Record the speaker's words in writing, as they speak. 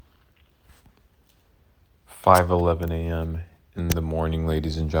5:11 a.m. in the morning,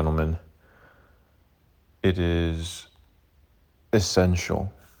 ladies and gentlemen. It is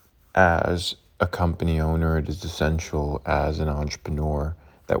essential as a company owner, it is essential as an entrepreneur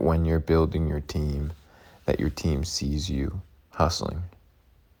that when you're building your team, that your team sees you hustling,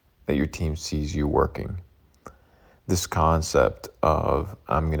 that your team sees you working. This concept of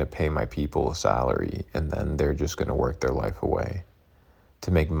I'm going to pay my people a salary and then they're just going to work their life away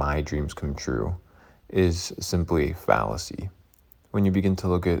to make my dreams come true is simply a fallacy. When you begin to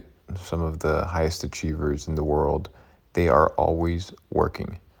look at some of the highest achievers in the world, they are always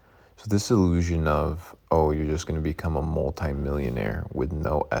working. So this illusion of, oh, you're just going to become a multimillionaire with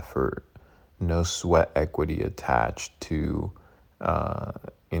no effort, no sweat equity attached to,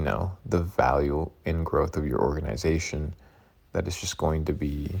 the value and growth of your organization, that it's just going to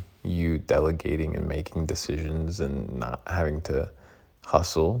be you delegating and making decisions and not having to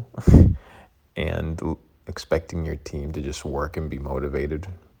hustle and expecting your team to just work and be motivated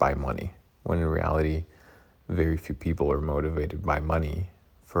by money, when in reality, very few people are motivated by money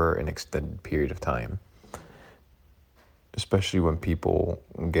for an extended period of time, especially when people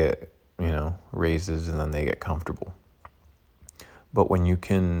get, raises and then they get comfortable. But when you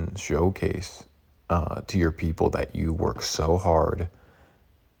can showcase to your people that you work so hard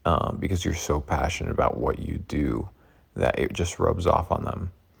because you're so passionate about what you do, that it just rubs off on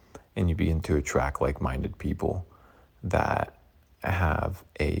them. And you begin to attract like-minded people that have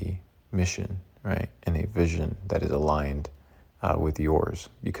a mission, right? And a vision that is aligned with yours,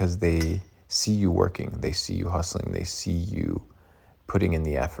 because they see you working, they see you hustling, they see you putting in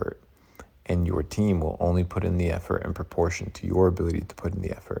the effort. And your team will only put in the effort in proportion to your ability to put in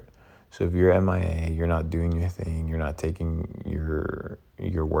the effort. So if you're MIA, you're not doing your thing, you're not taking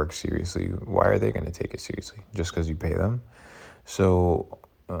your work seriously, why are they going to take it seriously? Just because you pay them? So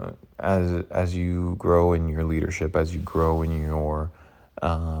as you grow in your leadership, as you grow in your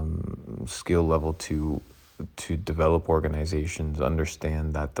skill level to develop organizations,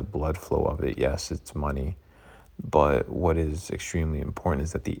 understand that the blood flow of it, yes, it's money. But what is extremely important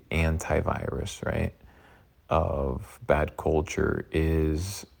is that the antivirus, right, of bad culture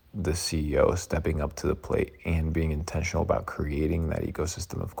is the CEO stepping up to the plate and being intentional about creating that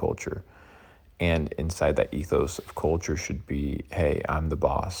ecosystem of culture. And inside that ethos of culture should be, hey, I'm the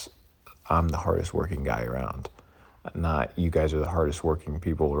boss. I'm the hardest working guy around. Not you guys are the hardest working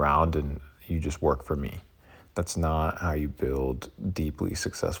people around and you just work for me. That's not how you build deeply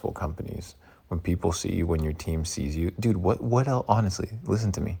successful companies. When people see you, when your team sees you, dude, what else? Honestly,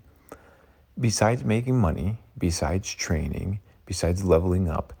 listen to me. Besides making money, besides training, besides leveling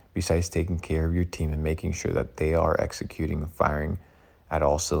up, besides taking care of your team and making sure that they are executing and firing at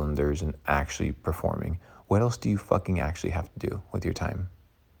all cylinders and actually performing, what else do you fucking actually have to do with your time?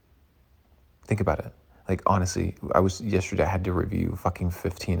 Think about it. Like, honestly, yesterday I had to review fucking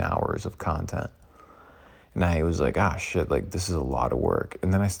 15 hours of content. And I was like, shit, like this is a lot of work.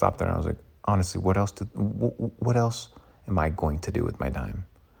 And then I stopped there and I was like, honestly, what else am I going to do with my time?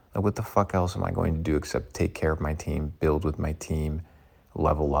 Like, what the fuck else am I going to do except take care of my team, build with my team,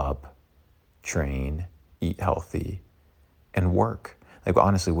 level up, train, eat healthy, and work? Like,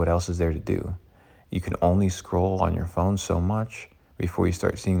 honestly, what else is there to do? You can only scroll on your phone so much before you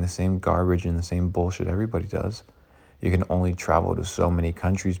start seeing the same garbage and the same bullshit everybody does. You can only travel to so many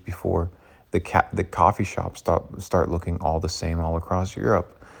countries before the coffee shops start looking all the same all across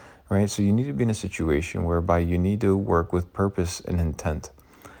Europe, right? So you need to be in a situation whereby you need to work with purpose and intent.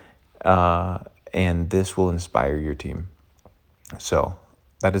 And this will inspire your team. So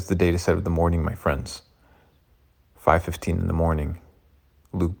that is the data set of the morning, my friends. 5:15 in the morning.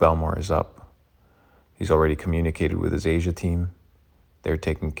 Luke Belmore is up. He's already communicated with his Asia team. They're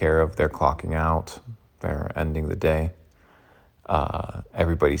taken care of. They're clocking out. They're ending the day.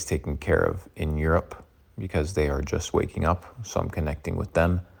 Everybody's taken care of in Europe because they are just waking up. So I'm connecting with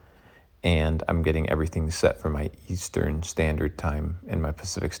them. And I'm getting everything set for my Eastern Standard Time and my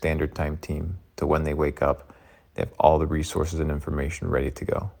Pacific Standard Time team to when they wake up. They have all the resources and information ready to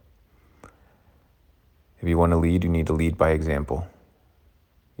go. If you want to lead, you need to lead by example.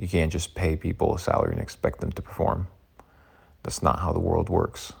 You can't just pay people a salary and expect them to perform. That's not how the world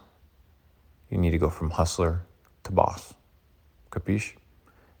works. You need to go from hustler to boss. Capiche?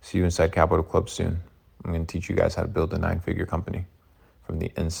 See you inside Capital Club soon. I'm going to teach you guys how to build a 9-figure company from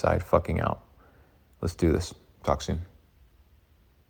the inside fucking out. Let's do this. Talk soon.